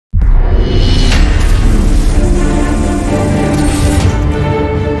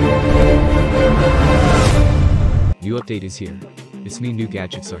update is here. It's me, new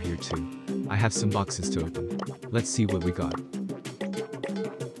gadgets are here too. I have some boxes to open. Let's see what we got.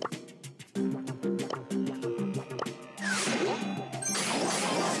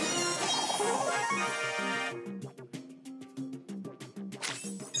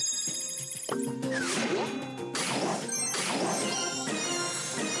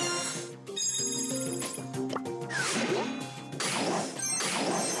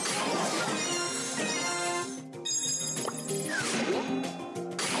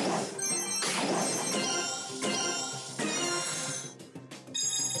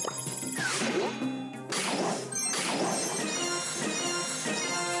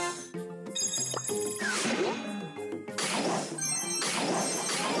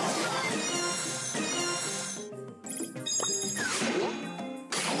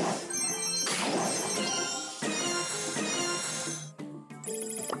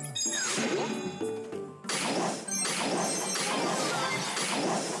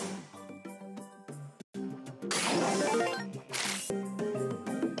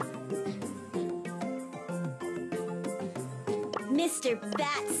 Mr.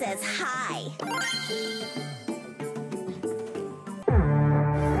 Bat says hi.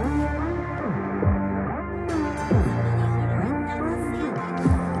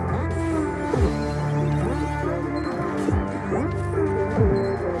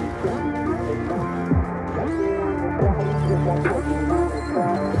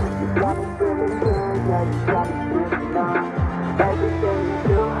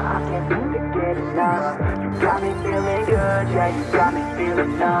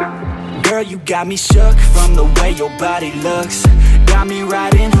 Girl, you got me shook from the way your body looks. Got me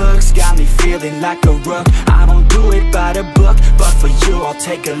riding hooks, got me feeling like a rook. I don't do it by the book, but for you I'll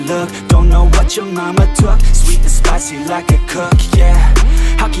take a look. Don't know what your mama took, sweet and spicy like a cook, yeah.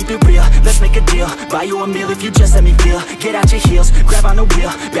 I'll keep it real, let's make a deal. Buy you a meal if you just let me feel. Get out your heels, grab on the wheel.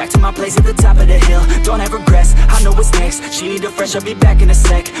 Back to my place at the top of the hill. Don't have regrets, I know what's next. She need a fresh, I'll be back in a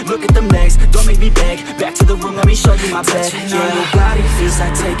sec. Look at them legs, don't make me beg. Back to the room, let me show you my bed. Touching on your body feels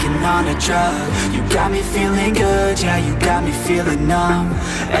like taking on a drug. You got me feeling good, yeah, you got me feeling numb.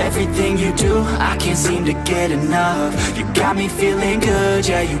 Everything you do, I can't seem to get enough. You got me feeling good,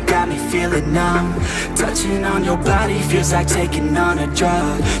 yeah, you got me feeling numb. Touching on your body feels like taking on a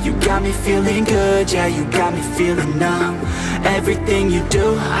drug. You got me feeling good, yeah, you got me feeling numb. Everything you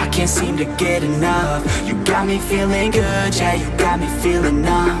do, I can't seem to get enough. You got me feeling good, yeah, you got me feeling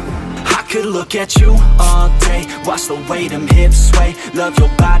numb. I could look at you all day, watch the way them hips sway. Love your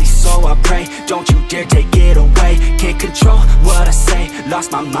body so I pray, don't you dare take it away. Can't control what I say,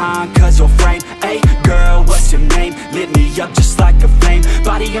 lost my mind cause your frame. Hey girl, what's your name? Lit me up just like a flame.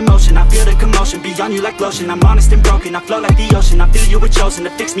 Body in motion, I feel the commotion. Beyond you like lotion, I'm honest and broken. I flow like the ocean, I feel you were chosen. To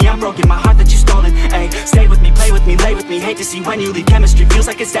fix me, I'm broken, my heart that you stolen. Hey, stay with me, play with me, lay with me. Hate to see when you leave, chemistry feels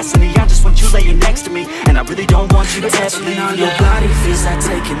like it's destiny. I just want you laying next to me, and I really don't want you to ever leave. On your body feels like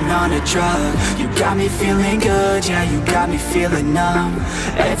taking on a drug. You got me feeling good, yeah, you got me feeling numb.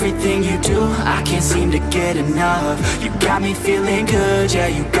 Everything you do, I can't seem to get enough. You got me feeling good, yeah,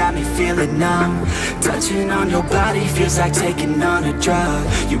 you got me feeling numb. Touching on your body feels like taking on a drug.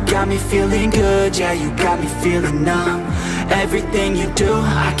 You got me feeling good, yeah, you got me feeling numb. Everything you do,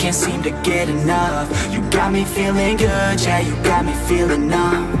 I can't seem to get enough. You got me feeling good, yeah, you got me feeling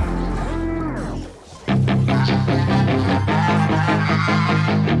numb.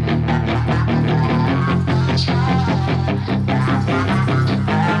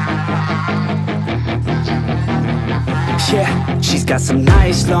 Yeah, she's got some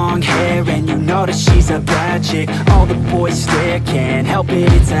nice long hair, and you know that she's a bad chick. All the boys stare, can't help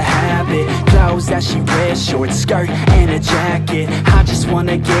it, it's a habit. Clothes that she wears, short skirt and a jacket. I just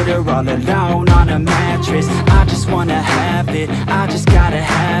wanna get her all alone on a mattress. I just wanna have it, I just gotta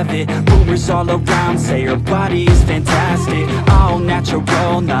have it. Rumors all around say her body is fantastic. All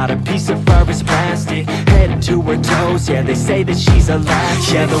natural, not a piece of fur is plastic. Head to her toes, yeah, they say that she's a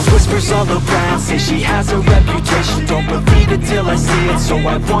latch. Yeah, the whispers all around say she has a reputation. Don't believe it till I see it, so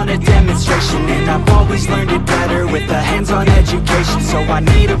I want a demonstration. And I've always learned it better with a hands-on education. So I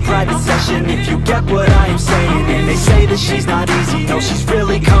need a private session if you get what I am saying. And they say that she's not easy, no, she's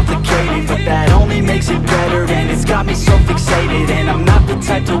really complicated. But that only makes it better, and it's got me so fixated. And I'm not the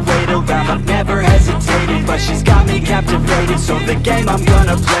type to wait around, I've never hesitated. But she's got me captivated, so the game, I'm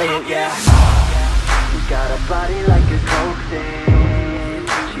gonna play it, yeah. You got a body like a coke thing.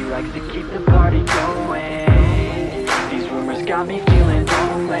 She likes to keep the party going. These rumors got me feeling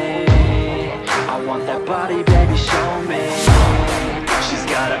lonely. I want that body, baby, show me. She's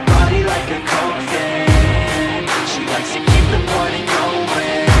got a body like a coke thing. She likes to keep the party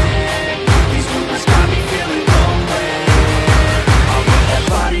going. These rumors got me feeling lonely.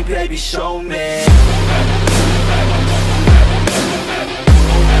 show me.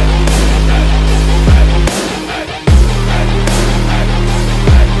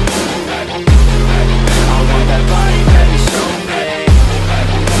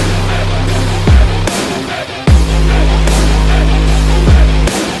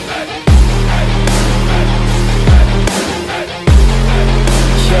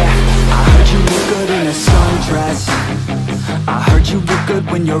 I heard you look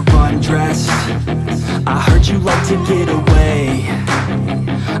good when you're undressed. I heard you like to get away.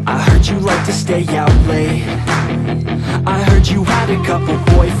 I heard you like to stay out late. I heard you had a couple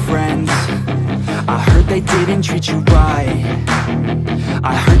boyfriends. I heard they didn't treat you right.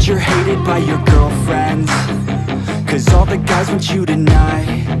 I heard you're hated by your girlfriends, 'cause all the guys want you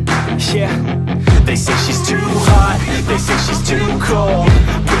tonight. Yeah. They say she's too hot, they say she's too cold.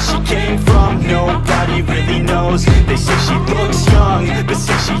 Where she came from, nobody really knows. They say she looks young, but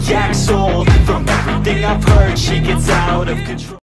say she acts old. From everything I've heard, she gets out of control.